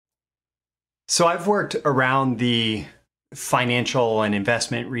So I've worked around the financial and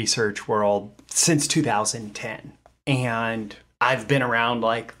investment research world since 2010. And I've been around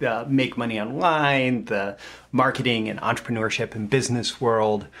like the make money online, the marketing and entrepreneurship and business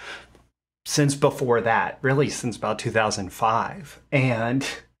world since before that, really since about 2005. And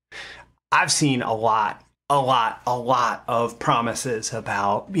I've seen a lot of promises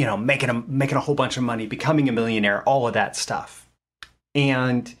about, making a whole bunch of money, becoming a millionaire, all of that stuff.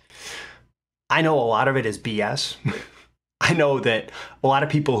 And I know a lot of it is BS. I know that a lot of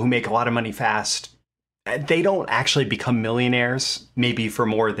people who make a lot of money fast, they don't actually become millionaires, maybe for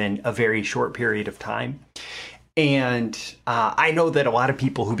more than a very short period of time. And I know that a lot of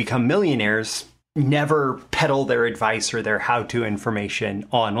people who become millionaires never peddle their advice or their how-to information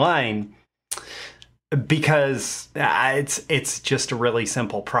online because it's just a really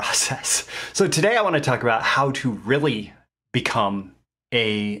simple process. So today I want to talk about how to really become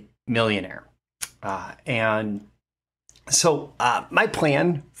a millionaire. So my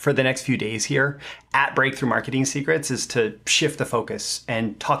plan for the next few days here at Breakthrough Marketing Secrets is to shift the focus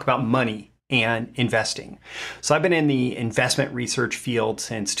and talk about money and investing. So I've been in the investment research field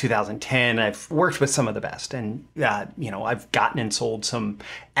since 2010. I've worked with some of the best, and I've gotten and sold some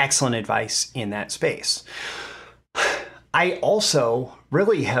excellent advice in that space. I also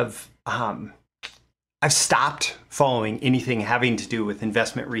really have I've stopped following anything having to do with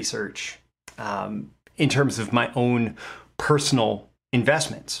investment research in terms of my own personal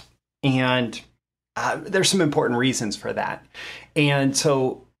investments. And there's some important reasons for that. And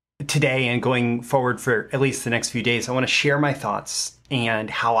so today and going forward for at least the next few days, I want to share my thoughts and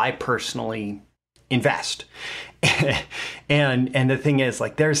how I personally invest. and the thing is,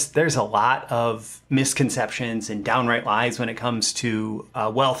 like, there's a lot of misconceptions and downright lies when it comes to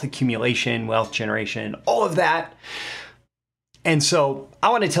wealth accumulation, wealth generation, all of that. And so I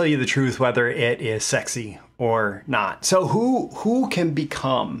want to tell you the truth, whether it is sexy or not. So who can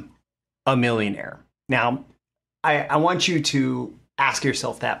become a millionaire? Now, I want you to ask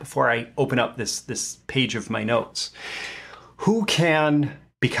yourself that before I open up this page of my notes. Who can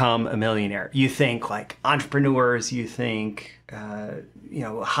become a millionaire? You think like entrepreneurs, you think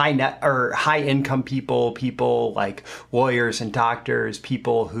high net or high income people like lawyers and doctors,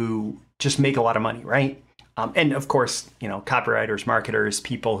 people who just make a lot of money, right? And of course, copywriters, marketers,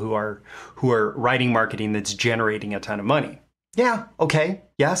 people who are writing marketing that's generating a ton of money. Yeah, okay,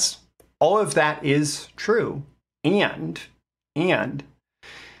 yes, all of that is true. And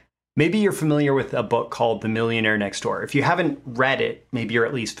maybe you're familiar with a book called The Millionaire Next Door. If you haven't read it, maybe you're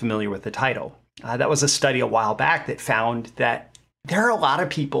at least familiar with the title. That was a study a while back that found that there are a lot of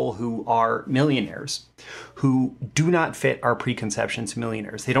people who are millionaires who do not fit our preconceptions of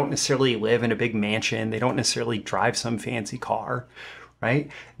millionaires. They don't necessarily live in a big mansion. They don't necessarily drive some fancy car,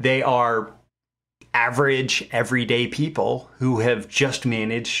 right? They are average, everyday people who have just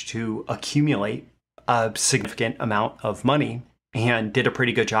managed to accumulate a significant amount of money and did a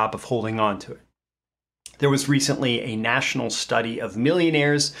pretty good job of holding on to it. There was recently a national study of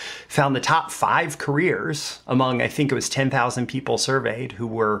millionaires, found the top 5 careers among, I think it was 10,000 people surveyed who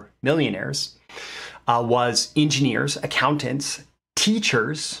were millionaires, was engineers, accountants,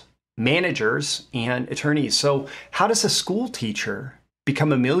 teachers, managers, and attorneys. So how does a school teacher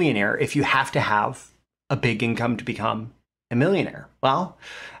become a millionaire if you have to have a big income to become a millionaire? Well,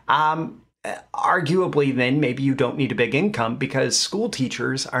 arguably, then maybe you don't need a big income because school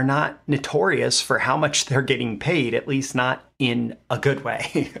teachers are not notorious for how much they're getting paid, at least not in a good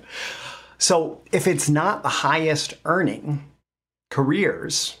way. So if it's not the highest earning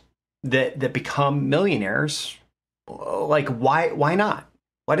careers that become millionaires, like why not?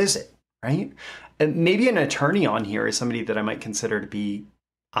 What is it, right? And maybe an attorney on here is somebody that I might consider to be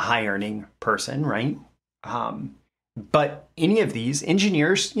a high earning person, right? But any of these,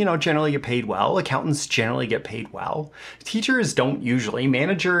 engineers, generally get paid well. Accountants generally get paid well. Teachers don't usually.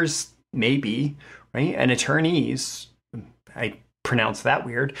 Managers, maybe, right? And attorneys, I pronounce that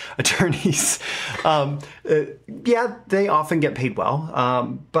weird. Attorneys, they often get paid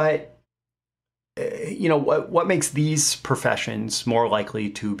well. But what makes these professions more likely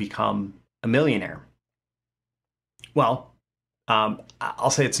to become a millionaire? Well, I'll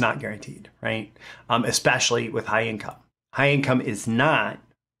say it's not guaranteed, right? Especially with high income. High income is not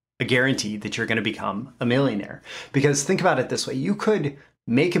a guarantee that you're going to become a millionaire. Because think about it this way. You could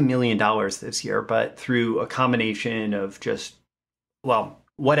make $1 million this year, but through a combination of just,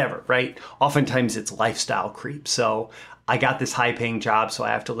 whatever, right? Oftentimes it's lifestyle creep. So I got this high paying job, so I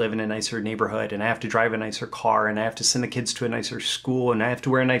have to live in a nicer neighborhood and I have to drive a nicer car and I have to send the kids to a nicer school and I have to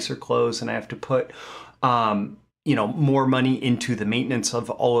wear nicer clothes and I have to put more money into the maintenance of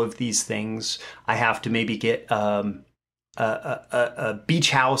all of these things. I have to maybe get a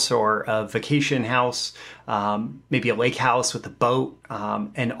beach house or a vacation house, maybe a lake house with a boat,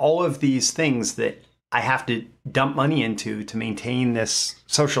 and all of these things that I have to dump money into to maintain this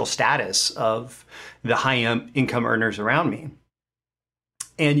social status of the high income earners around me.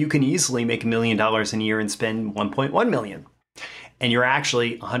 And you can easily make $1 million in a year and spend 1.1 million. And you're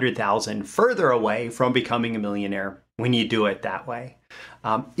actually 100,000 further away from becoming a millionaire when you do it that way.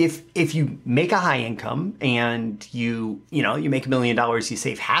 If you make a high income and you make $1 million, you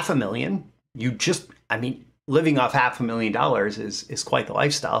save $500,000. Living off $500,000 is quite the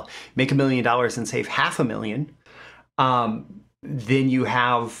lifestyle. Make $1 million and save $500,000, then you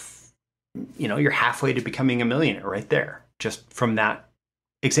have, you're halfway to becoming a millionaire right there, just from that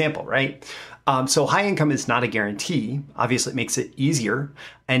example, right? So high income is not a guarantee. Obviously, it makes it easier.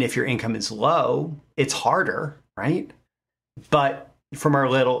 And if your income is low, it's harder, right? But from our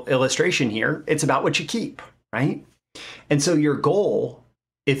little illustration here, it's about what you keep, right? And so your goal,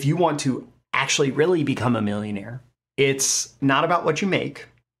 if you want to actually really become a millionaire, it's not about what you make,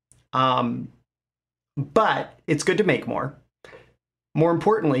 but it's good to make more. More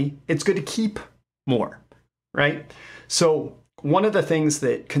importantly, it's good to keep more, right? So one of the things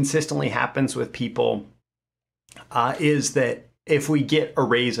that consistently happens with people is that if we get a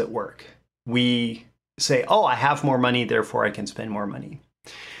raise at work, we say, oh, I have more money, therefore I can spend more money.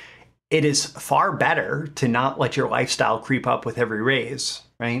 It is far better to not let your lifestyle creep up with every raise,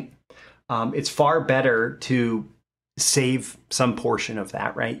 right? It's far better to save some portion of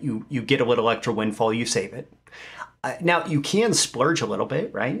that, right? You get a little extra windfall, you save it. Now, you can splurge a little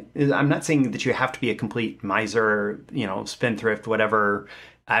bit, right? I'm not saying that you have to be a complete miser, spendthrift, whatever.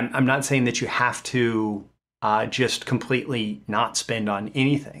 I'm not saying that you have to just completely not spend on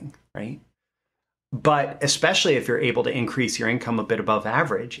anything, right? But especially if you're able to increase your income a bit above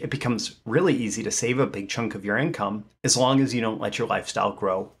average, it becomes really easy to save a big chunk of your income as long as you don't let your lifestyle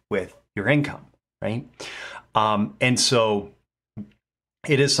grow with your income, right? And so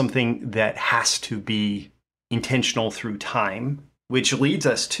it is something that has to be intentional through time, which leads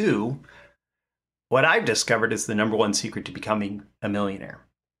us to what I've discovered is the number one secret to becoming a millionaire.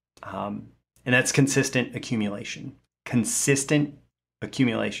 And that's consistent accumulation. Consistent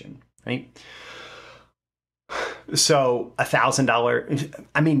accumulation, right? So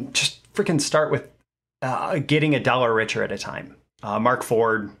 $1,000, just freaking start with getting $1 richer at a time. Mark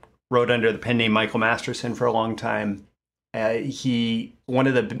Ford wrote under the pen name Michael Masterson for a long time. One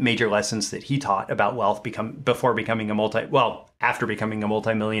of the major lessons that he taught about wealth after becoming a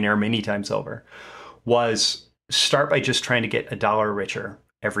multimillionaire many times over was start by just trying to get $1 richer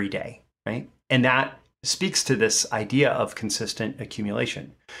every day, right? And that speaks to this idea of consistent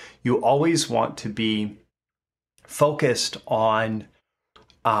accumulation. You always want to be focused on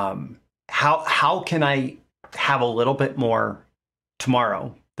how can I have a little bit more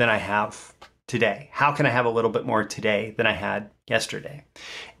tomorrow than I have today? How can I have a little bit more today than I had yesterday?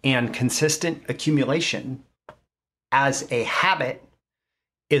 And consistent accumulation as a habit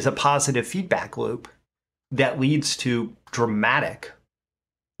is a positive feedback loop that leads to dramatic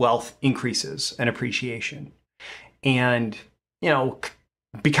wealth increases and appreciation. And,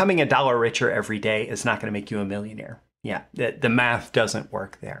 becoming $1 richer every day is not going to make you a millionaire. Yeah, the math doesn't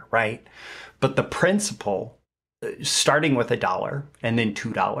work there, right? But the principle, starting with $1 and then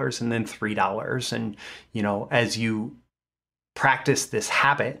 $2 and then $3, and as you practice this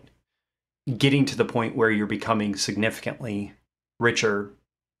habit, getting to the point where you're becoming significantly richer,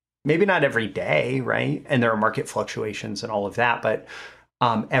 maybe not every day, right? And there are market fluctuations and all of that, but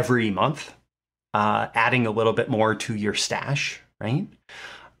every month, adding a little bit more to your stash, right?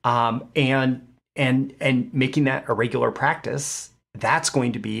 And making that a regular practice, that's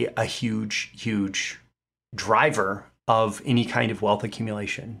going to be a huge, huge driver of any kind of wealth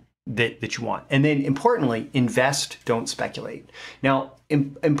accumulation that you want. And then importantly, invest, don't speculate. Now,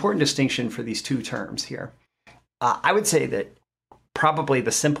 important distinction for these two terms here. I would say that probably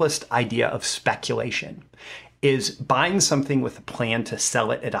the simplest idea of speculation is buying something with a plan to sell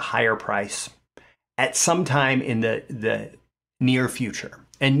it at a higher price at some time in the near future.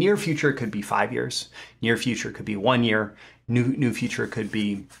 And near future could be 5 years. Near future could be 1 year. New future could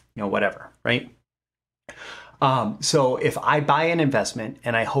be, whatever, right? So if I buy an investment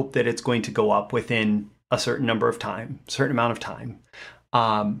and I hope that it's going to go up within a certain amount of time,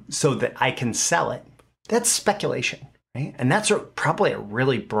 so that I can sell it, that's speculation, right? And that's probably a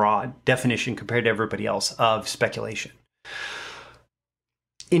really broad definition compared to everybody else of speculation.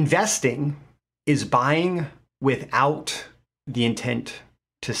 Investing is buying without the intent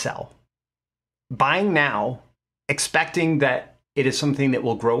to sell. Buying now expecting that it is something that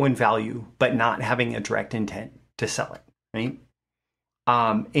will grow in value, but not having a direct intent to sell it, right?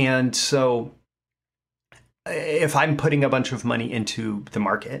 And so if I'm putting a bunch of money into the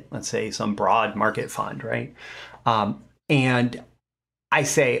market, let's say some broad market fund, right? And I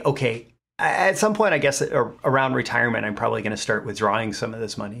say, okay, at some point, I guess around retirement, I'm probably going to start withdrawing some of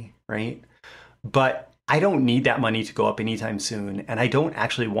this money, right? But I don't need that money to go up anytime soon. And I don't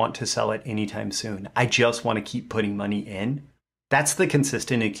actually want to sell it anytime soon. I just want to keep putting money in. That's the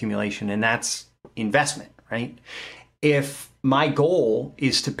consistent accumulation, and that's investment, right? If my goal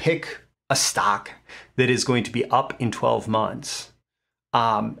is to pick a stock that is going to be up in 12 months,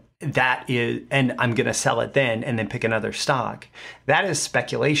 that is, and I'm going to sell it then and then pick another stock, that is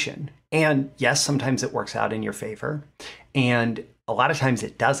speculation. And yes, sometimes it works out in your favor, and a lot of times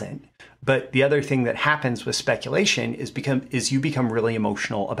it doesn't. But the other thing that happens with speculation is you become really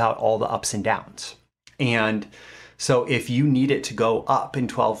emotional about all the ups and downs. And so if you need it to go up in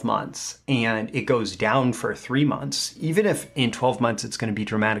 12 months and it goes down for 3 months, even if in 12 months it's going to be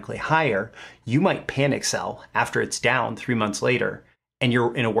dramatically higher, you might panic sell after it's down 3 months later and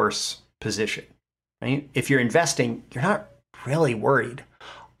you're in a worse position, right? If you're investing, you're not really worried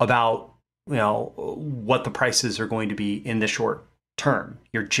about, what the prices are going to be in the short term.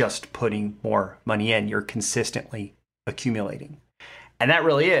 You're just putting more money in. You're consistently accumulating. And that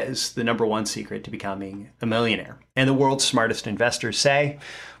really is the number one secret to becoming a millionaire. And the world's smartest investors say,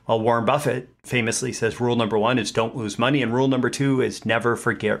 well, Warren Buffett famously says rule number one is don't lose money. And rule number two is never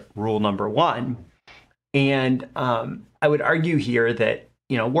forget rule number one. And I would argue here that,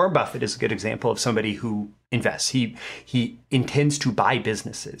 Warren Buffett is a good example of somebody who invests. He intends to buy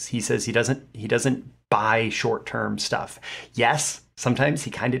businesses. He says he doesn't buy short-term stuff. Yes, sometimes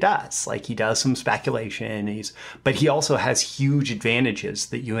he kind of does. Like he does some speculation, but he also has huge advantages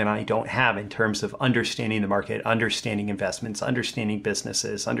that you and I don't have in terms of understanding the market, understanding investments, understanding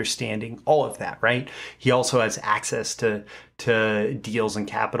businesses, understanding all of that, right? He also has access to deals and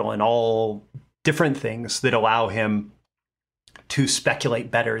capital and all different things that allow him to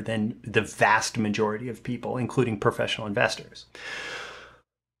speculate better than the vast majority of people, including professional investors.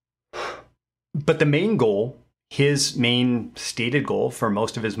 But the main goal, his main stated goal for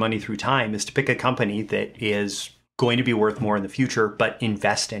most of his money through time, is to pick a company that is going to be worth more in the future, but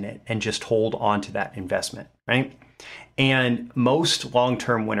invest in it and just hold on to that investment, right? And most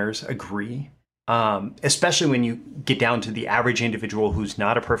long-term winners agree, especially when you get down to the average individual who's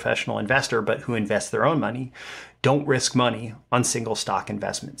not a professional investor, but who invests their own money, don't risk money on single stock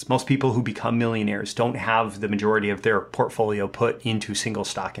investments. Most people who become millionaires don't have the majority of their portfolio put into single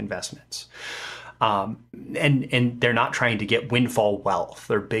stock investments. And they're not trying to get windfall wealth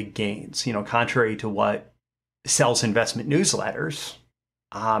or big gains. Contrary to what sells investment newsletters,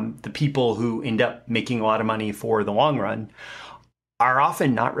 the people who end up making a lot of money for the long run are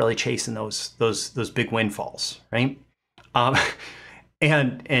often not really chasing those big windfalls, right?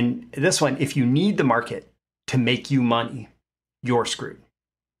 And this one, if you need the market to make you money, you're screwed.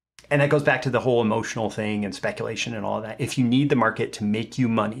 And that goes back to the whole emotional thing and speculation and all of that. If you need the market to make you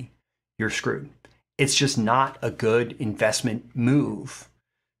money, you're screwed. It's just not a good investment move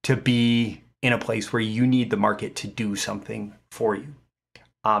to be in a place where you need the market to do something for you.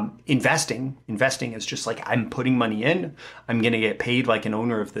 Investing is just like, I'm putting money in, I'm going to get paid like an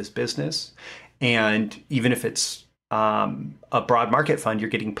owner of this business. And even if it's a broad market fund, you're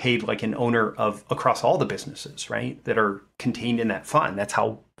getting paid like an owner of across all the businesses, right, that are contained in that fund. That's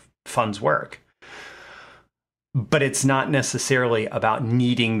how funds work. But it's not necessarily about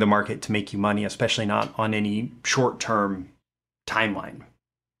needing the market to make you money, especially not on any short-term timeline.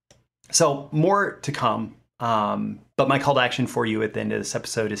 So more to come. But my call to action for you at the end of this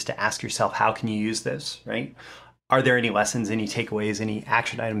episode is to ask yourself, how can you use this, right? Are there any lessons, any takeaways, any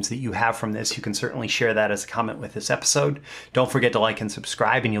action items that you have from this? You can certainly share that as a comment with this episode. Don't forget to like and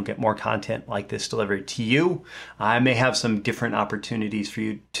subscribe, and you'll get more content like this delivered to you. I may have some different opportunities for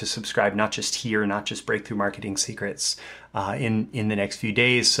you to subscribe, not just here, not just Breakthrough Marketing Secrets in the next few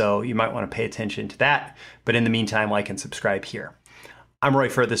days. So you might want to pay attention to that. But in the meantime, like and subscribe here. I'm Roy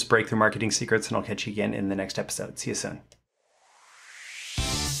for this Breakthrough Marketing Secrets, and I'll catch you again in the next episode. See you soon.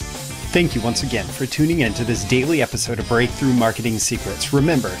 Thank you once again for tuning in to this daily episode of Breakthrough Marketing Secrets.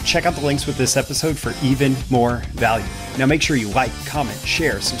 Remember, check out the links with this episode for even more value. Now make sure you like, comment,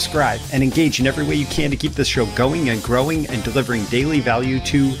 share, subscribe, and engage in every way you can to keep this show going and growing and delivering daily value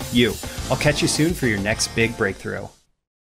to you. I'll catch you soon for your next big breakthrough.